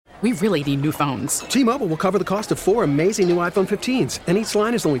We really need new phones. T-Mobile will cover the cost of 4 amazing new iPhone 15s, and each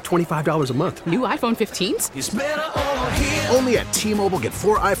line is only $25 a month. New iPhone 15s? It's better over here. Only at T-Mobile, get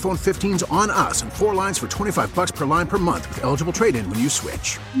 4 iPhone 15s on us and 4 lines for $25 per line per month with eligible trade-in when you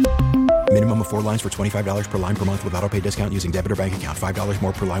switch. Minimum of 4 lines for $25 per line per month with autopay discount using debit or bank account. $5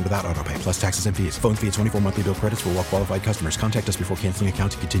 more per line without autopay, plus taxes and fees. Phone fee at 24 monthly bill credits for well-qualified customers. Contact us before canceling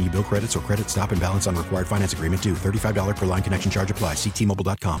account to continue bill credits or credit stop and balance on required finance agreement due. $35 per line connection charge applies. See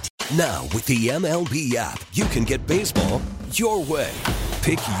T-Mobile.com. Now, with the MLB app, you can get baseball your way.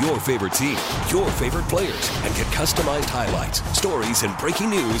 Pick your favorite team, your favorite players, and get customized highlights, stories, and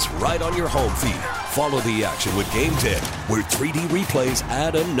breaking news right on your home feed. Follow the action with Game Day, where 3D replays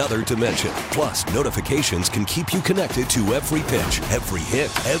add another dimension. Plus, notifications can keep you connected to every pitch, every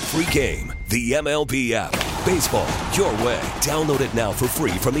hit, every game. The MLB app. Baseball your way. Download it now for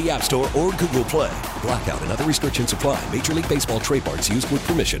free from the App Store or Google Play. Blackout and other restrictions apply. Major League Baseball trademarks used with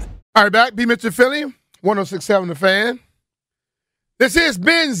permission. All right, back. B. Mitchell Philly, 106.7 The Fan. This is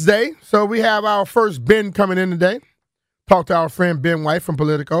Ben's Day, so we have our first Ben coming in today. Talk to our friend Ben White from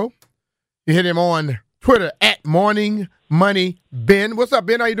Politico. You hit him on Twitter at Morning Money Ben. What's up,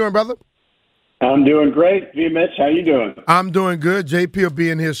 Ben? How you doing, brother? I'm doing great. V. Mitch, how you doing? I'm doing good. JP will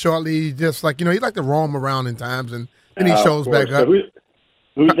be in here shortly. Just like, he like to roam around in times, and then he shows back up. So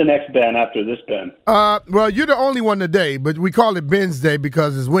who's the next Ben after this Ben? Well, you're the only one today, but we call it Ben's Day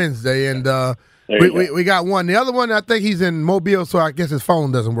because it's Wednesday, and we got one. The other one, I think he's in Mobile, so I guess his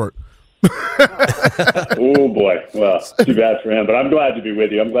phone doesn't work. Oh, boy. Well, too bad for him, but I'm glad to be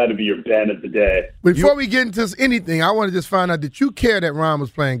with you. I'm glad to be your Ben of the day. Before we get into anything, I want to just find out, did you care that Ron was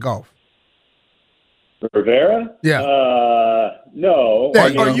playing golf? Rivera? Yeah. No.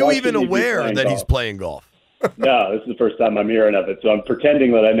 Are you even aware that he's playing golf? No, this is the first time I'm hearing of it, so I'm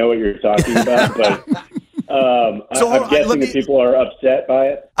pretending that I know what you're talking about, but I'm guessing that people are upset by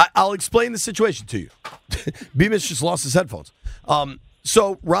it. I'll explain the situation to you. B-Mitch just lost his headphones.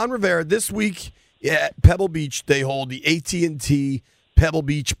 So Ron Rivera, this week at Pebble Beach, they hold the AT&T Pebble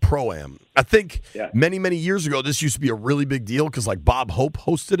Beach Pro-Am. I think many, many years ago, this used to be a really big deal because Bob Hope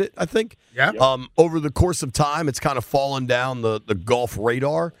hosted it, I think. Yeah. Over the course of time, it's kind of fallen down the golf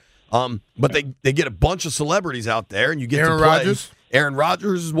radar. But they get a bunch of celebrities out there, and you get Aaron to play. Rodgers. Aaron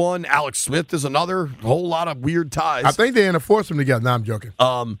Rodgers is one. Alex Smith is another. A whole lot of weird ties. I think they're in a foursome together. No, I'm joking.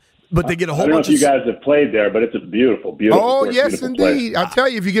 But they get a whole I don't know bunch if of you guys have played there, but it's a beautiful, beautiful Oh, course, yes, beautiful indeed. place. I'll tell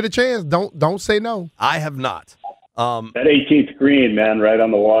you, if you get a chance, don't say no. I have not. That 18th green, man, right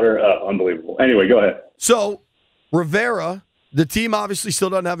on the water. Unbelievable. Anyway, go ahead. So, Rivera, the team obviously still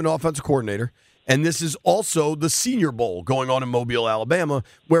doesn't have an offensive coordinator, and this is also the Senior Bowl going on in Mobile, Alabama,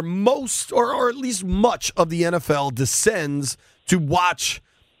 where most, or at least much of the NFL descends to watch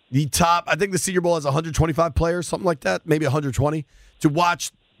the top. I think the Senior Bowl has 125 players, something like that, maybe 120, to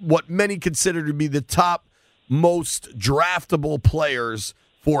watch what many consider to be the top most draftable players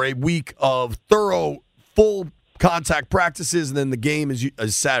for a week of thorough, full contact practices, and then the game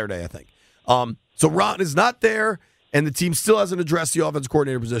is Saturday, I think. So Ron is not there, and the team still hasn't addressed the offensive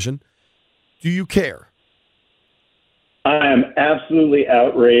coordinator position. Do you care? I am absolutely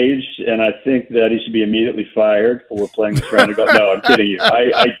outraged, and I think that he should be immediately fired for playing this round of golf. No, I'm kidding you.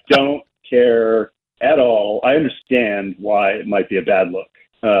 I don't care at all. I understand why it might be a bad look,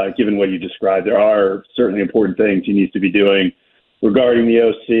 given what you described. There are certainly important things he needs to be doing regarding the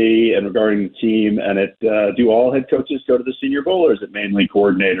OC and regarding the team. And do all head coaches go to the Senior Bowl, or is it mainly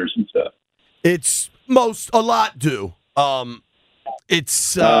coordinators and stuff? It's a lot do.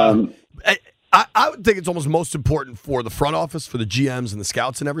 I would think it's almost most important for the front office, for the GMs and the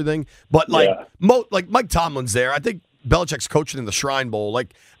scouts and everything. But Mike Tomlin's there. I think Belichick's coaching in the Shrine Bowl.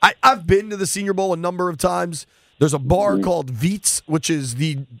 I've been to the Senior Bowl a number of times. There's a bar called Veets, which is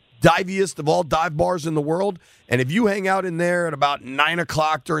the diviest of all dive bars in the world. And if you hang out in there at about 9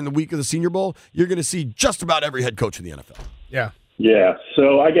 o'clock during the week of the Senior Bowl, you're going to see just about every head coach in the NFL. Yeah. Yeah,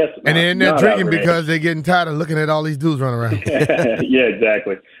 so I guess... And they're in there drinking because they're getting tired of looking at all these dudes running around. Yeah,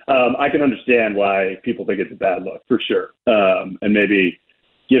 exactly. I can understand why people think it's a bad look, for sure. And maybe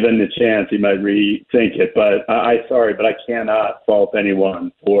given the chance, he might rethink it. But sorry, but I cannot fault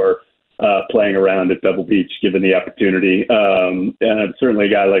anyone for playing around at Pebble Beach, given the opportunity. And certainly a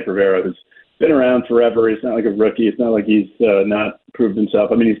guy like Rivera who's been around forever. He's not like a rookie. It's not like he's not proved himself.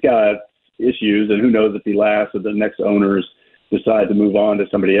 I mean, he's got issues, and who knows if he lasts, or the next owners decide to move on to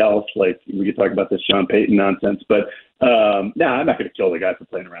somebody else. Like, we could talk about this Sean Payton nonsense, but I'm not going to kill the guy for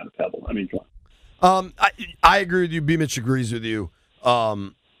playing around at Pebble. I mean, come on. I agree with you. B-Mitch agrees with you.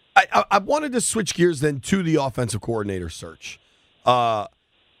 I wanted to switch gears then to the offensive coordinator search.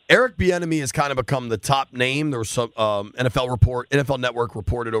 Eric Bieniemy has kind of become the top name. There was some NFL Network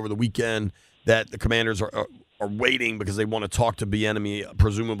reported over the weekend that the Commanders are waiting because they want to talk to Bieniemy,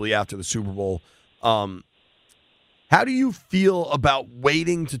 presumably after the Super Bowl. How do you feel about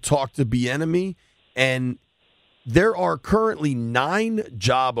waiting to talk to Bieniemy? And there are currently 9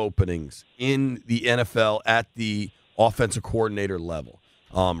 job openings in the NFL at the offensive coordinator level.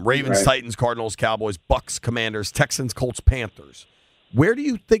 Ravens, Right. Titans, Cardinals, Cowboys, Bucks, Commanders, Texans, Colts, Panthers. Where do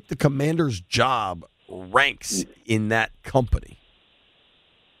you think the Commanders' job ranks in that company?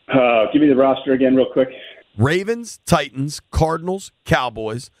 Give me the roster again real quick. Ravens, Titans, Cardinals,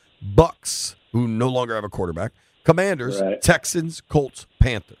 Cowboys, Bucks, who no longer have a quarterback, Commanders, Right. Texans, Colts,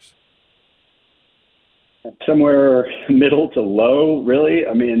 Panthers. Somewhere middle to low, really.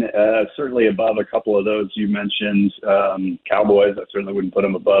 I mean, certainly above a couple of those you mentioned. Cowboys, I certainly wouldn't put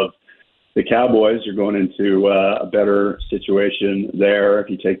them above the Cowboys. You're going into a better situation there if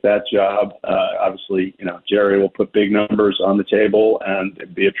you take that job. Obviously, Jerry will put big numbers on the table, and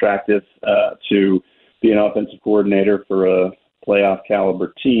it'd be attractive to be an offensive coordinator for a playoff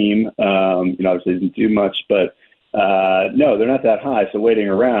caliber team. Obviously doesn't do much, but no, they're not that high. So waiting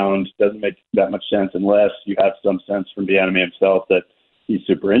around doesn't make that much sense unless you have some sense from Bieniemy himself that he's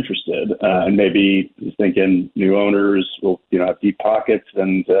super interested. And maybe he's thinking new owners will, have deep pockets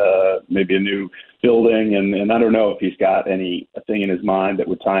and maybe a new building. And I don't know if he's got anything in his mind that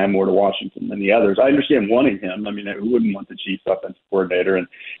would tie him more to Washington than the others. I understand wanting him. I mean, who wouldn't want the Chiefs offensive coordinator? And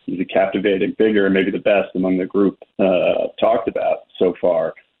he's a captivating figure and maybe the best among the group talked about so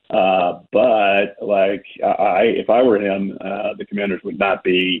far. But if I were him, the Commanders would not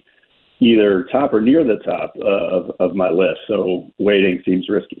be either top or near the top of my list. So waiting seems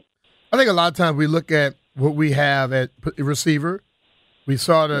risky. I think a lot of times we look at what we have at receiver. We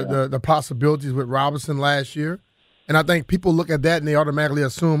saw the possibilities with Robinson last year. And I think people look at that and they automatically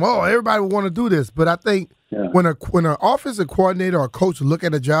assume, oh, everybody would want to do this. But I think when an offensive coordinator or coach look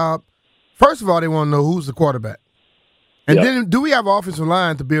at a job, first of all, they want to know who's the quarterback. And then do we have an offensive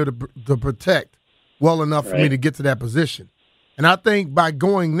line to be able to protect well enough for me to get to that position? And I think by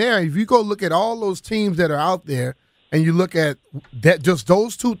going there, if you go look at all those teams that are out there and you look at that, just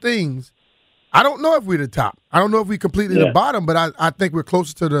those two things, I don't know if we're the top. I don't know if we completely the bottom, but I think we're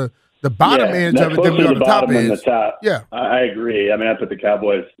closer to the bottom edge of it than we are the top edge. Yeah, I agree. I mean, I put the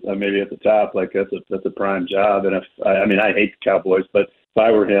Cowboys maybe at the top, like that's a prime job. And I hate the Cowboys, but if I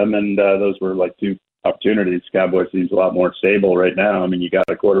were him and those were like two opportunities, Cowboys seems a lot more stable right now. I mean, you got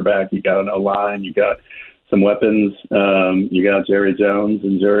a quarterback, you got an O-line, you got some weapons, you got Jerry Jones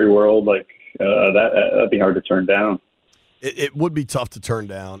and Jerry World. That'd be hard to turn down. It would be tough to turn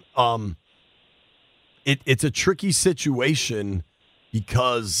down. It's a tricky situation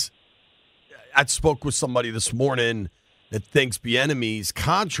because I spoke with somebody this morning that thinks Bieniemy's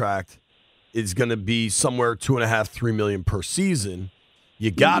contract is going to be somewhere $2.5-3 million per season. You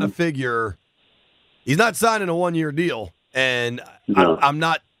got to figure he's not signing a 1-year deal, and I'm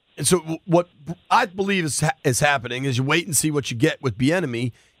not. And so what I believe is happening is you wait and see what you get with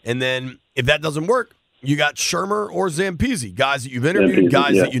Bieniemy, and then if that doesn't work, you got Shermer or Zampese, guys that you've interviewed,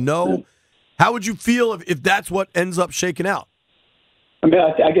 guys that you know. Yeah. How would you feel if that's what ends up shaking out? I mean,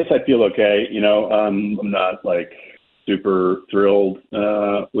 I guess I feel okay. I'm not super thrilled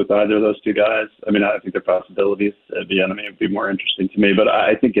with either of those two guys. I mean, I think their possibilities at Bieniemy would be more interesting to me, but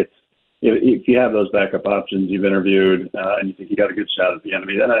I think it's, if you have those backup options you've interviewed and you think you got a good shot at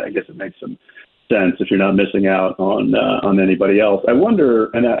Bieniemy, then I guess it makes some sense if you're not missing out on anybody else. I wonder,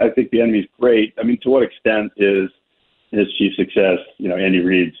 and I think Bieniemy's great. I mean, to what extent is his chief success, Andy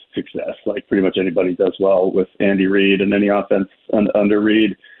Reid's success? Like pretty much anybody does well with Andy Reid, and then the offense under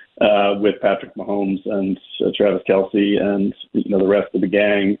Reid with Patrick Mahomes and Travis Kelce and the rest of the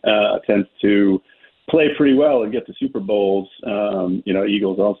gang tends to play pretty well and get to Super Bowls.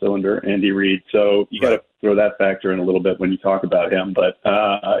 Eagles also under Andy Reid. So you got to throw that factor in a little bit when you talk about him. But,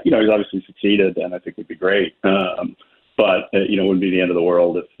 he's obviously succeeded, and I think would be great. But it wouldn't be the end of the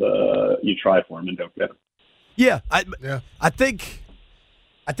world if you try for him and don't get him. Yeah. I think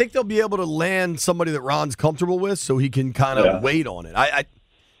they'll be able to land somebody that Ron's comfortable with so he can kind of wait on it. I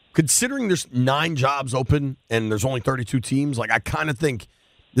considering there's 9 jobs open and there's only 32 teams, I kind of think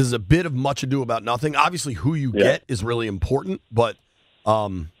this is a bit of much ado about nothing. Obviously, who you get is really important, but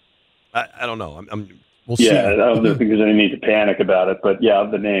I don't know. We'll see. Yeah, I don't think there's any need to panic about it. But,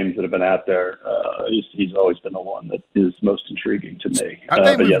 of the names that have been out there, he's always been the one that is most intriguing to me. I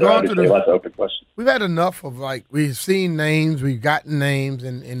think we've gone through less open questions. We've had enough of, we've seen names, we've gotten names,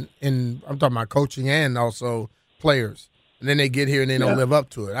 and I'm talking about coaching and also players. And then they get here and they don't live up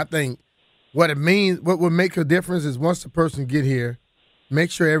to it. I think what it means, what would make a difference is once the person get here,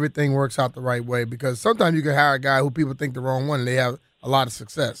 make sure everything works out the right way, because sometimes you can hire a guy who people think the wrong one and they have a lot of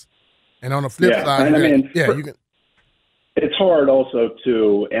success. And on the flip side, you can. It's hard also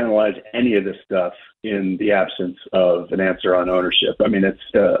to analyze any of this stuff in the absence of an answer on ownership. I mean,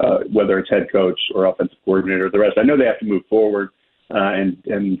 it's whether it's head coach or offensive coordinator, the rest. I know they have to move forward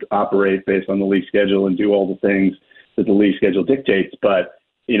and operate based on the league schedule and do all the things that the league schedule dictates, but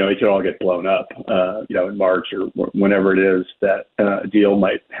it could all get blown up, in March or whenever it is that a deal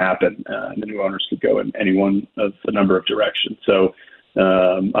might happen, and the new owners could go in any one of a number of directions. So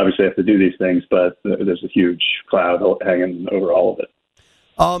obviously, they have to do these things, but there's a huge cloud hanging over all of it.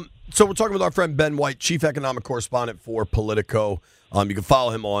 So we're talking with our friend Ben White, chief economic correspondent for Politico. You can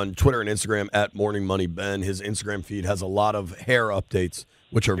follow him on Twitter and Instagram at Morning Money Ben. His Instagram feed has a lot of hair updates,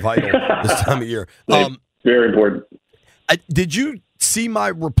 which are vital this time of year. Very important. Did you see my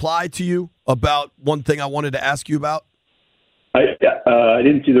reply to you about one thing I wanted to ask you about? I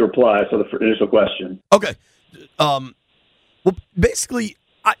didn't see the reply. I saw the initial question. Okay. Well, basically,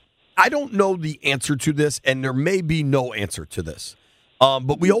 I don't know the answer to this, and there may be no answer to this.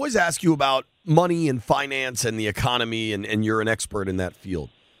 But we always ask you about money and finance and the economy, and you're an expert in that field.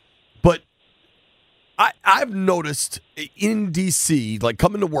 But I've noticed in D.C., like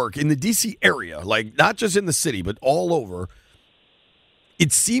coming to work in the D.C. area, like not just in the city, but all over,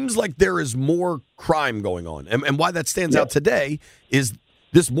 it seems like there is more crime going on. And why that stands out today is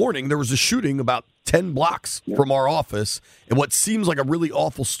this morning there was a shooting about 10 blocks from our office, and what seems like a really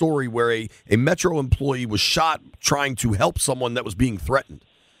awful story where a Metro employee was shot trying to help someone that was being threatened.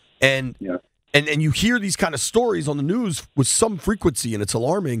 And you hear these kind of stories on the news with some frequency, and it's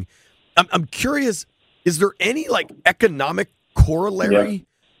alarming. I'm curious, is there any economic corollary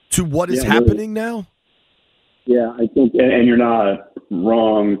to what is happening now? Yeah, I think, and you're not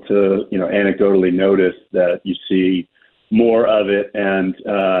wrong to anecdotally notice that you see more of it, and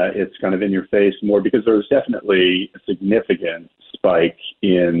it's kind of in your face more, because there was definitely a significant spike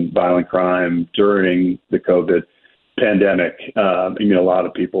in violent crime during the COVID pandemic. A lot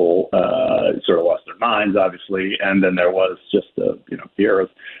of people sort of lost their minds, obviously, and then there was just a fear of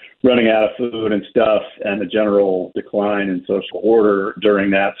running out of food and stuff, and a general decline in social order during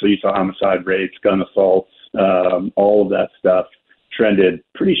that. So you saw homicide rates, gun assaults, all of that stuff trended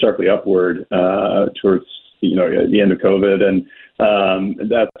pretty sharply upward towards the end of COVID, and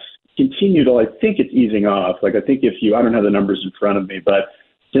that's continued. I think it's easing off. I think I don't have the numbers in front of me, but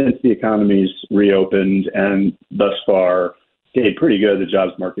since the economy's reopened and thus far stayed pretty good, the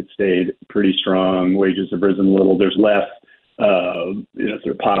jobs market stayed pretty strong. Wages have risen a little. There's less, sort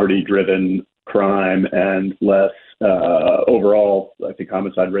of poverty-driven crime and less overall. I think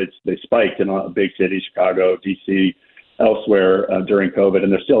homicide rates, they spiked in a big cities, Chicago, D.C., elsewhere during COVID,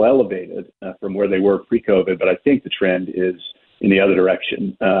 and they're still elevated from where they were pre-COVID. But I think the trend is in the other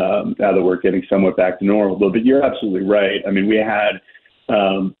direction now that we're getting somewhat back to normal. But you're absolutely right. I mean, we had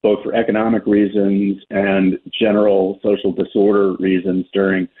both for economic reasons and general social disorder reasons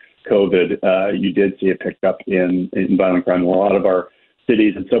during COVID, you did see a pickup in violent crime in a lot of our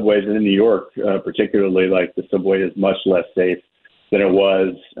cities and subways, and in New York, particularly, the subway is much less safe than it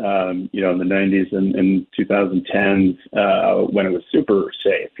was, in the 90s and 2010s when it was super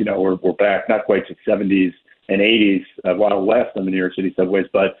safe. We're back, not quite to 70s and 80s, Wild West on the New York City subways,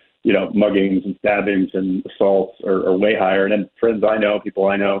 but, muggings and stabbings and assaults are way higher. And then people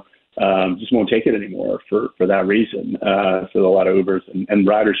I know, just won't take it anymore for that reason. So a lot of Ubers and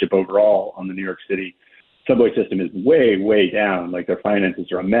ridership overall on the New York City subway system is way, way down. Their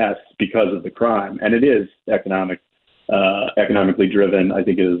finances are a mess because of the crime. And it is economically driven. I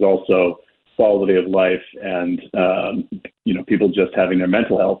think it is also quality of life and, people just having their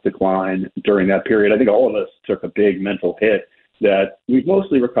mental health decline during that period. I think all of us took a big mental hit that we've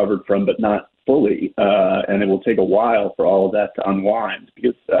mostly recovered from, but not fully. And it will take a while for all of that to unwind,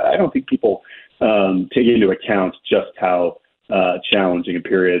 because I don't think people take into account just how challenging a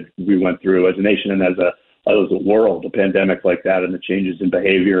period we went through as a nation and as a world. A pandemic like that and the changes in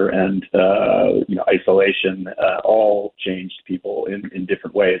behavior and isolation all changed people in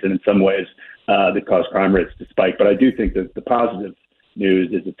different ways, and in some ways that caused crime rates to spike. But I do think that the positive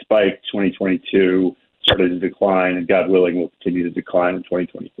news is it spiked 2022, started to decline, and God willing will continue to decline in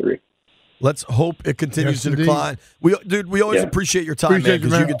 2023. Let's hope it continues to decline. We always appreciate your time, man,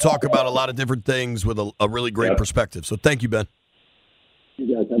 because you can talk about a lot of different things with a really great perspective. So thank you, Ben.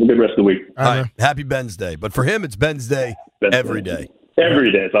 You guys have a good rest of the week. All right. Happy Ben's Day. But for him, it's Ben's Day every day.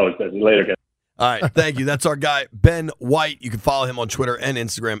 Every day. It's always Ben's Day. Later, guys. All right. Thank you. That's our guy, Ben White. You can follow him on Twitter and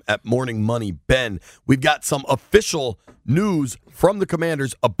Instagram at Morning Money Ben. We've got some official news from the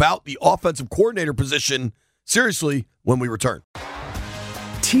Commanders about the offensive coordinator position, seriously, when we return.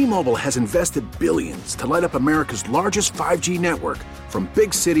 T-Mobile has invested billions to light up America's largest 5G network, from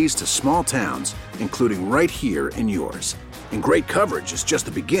big cities to small towns, including right here in yours. And great coverage is just the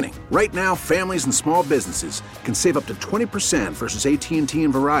beginning. Right now, families and small businesses can save up to 20% versus AT&T and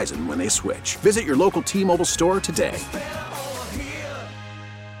Verizon when they switch. Visit your local T-Mobile store today.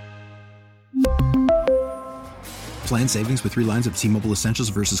 Plan savings with 3 lines of T-Mobile Essentials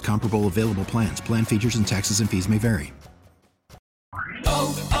versus comparable available plans. Plan features and taxes and fees may vary.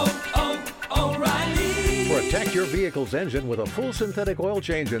 Protect your vehicle's engine with a full synthetic oil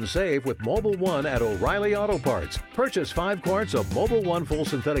change and save with Mobil 1 at O'Reilly Auto Parts. Purchase 5 quarts of Mobil 1 full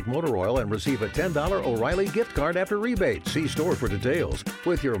synthetic motor oil and receive a $10 O'Reilly gift card after rebate. See store for details.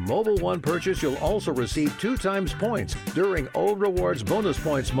 With your Mobil 1 purchase, you'll also receive 2 times points during O Rewards Bonus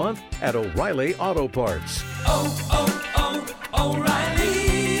Points Month at O'Reilly Auto Parts. O'Reilly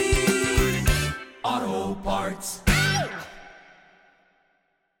Auto Parts.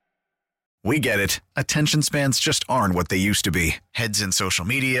 We get it. Attention spans just aren't what they used to be. Heads in social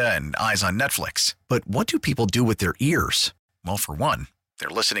media and eyes on Netflix. But what do people do with their ears? Well, for one, they're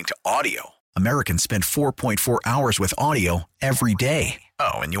listening to audio. Americans spend 4.4 hours with audio every day.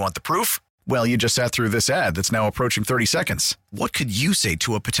 Oh, and you want the proof? Well, you just sat through this ad that's now approaching 30 seconds. What could you say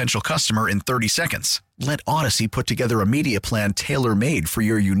to a potential customer in 30 seconds? Let Odyssey put together a media plan tailor-made for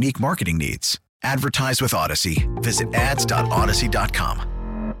your unique marketing needs. Advertise with Odyssey. Visit ads.odyssey.com.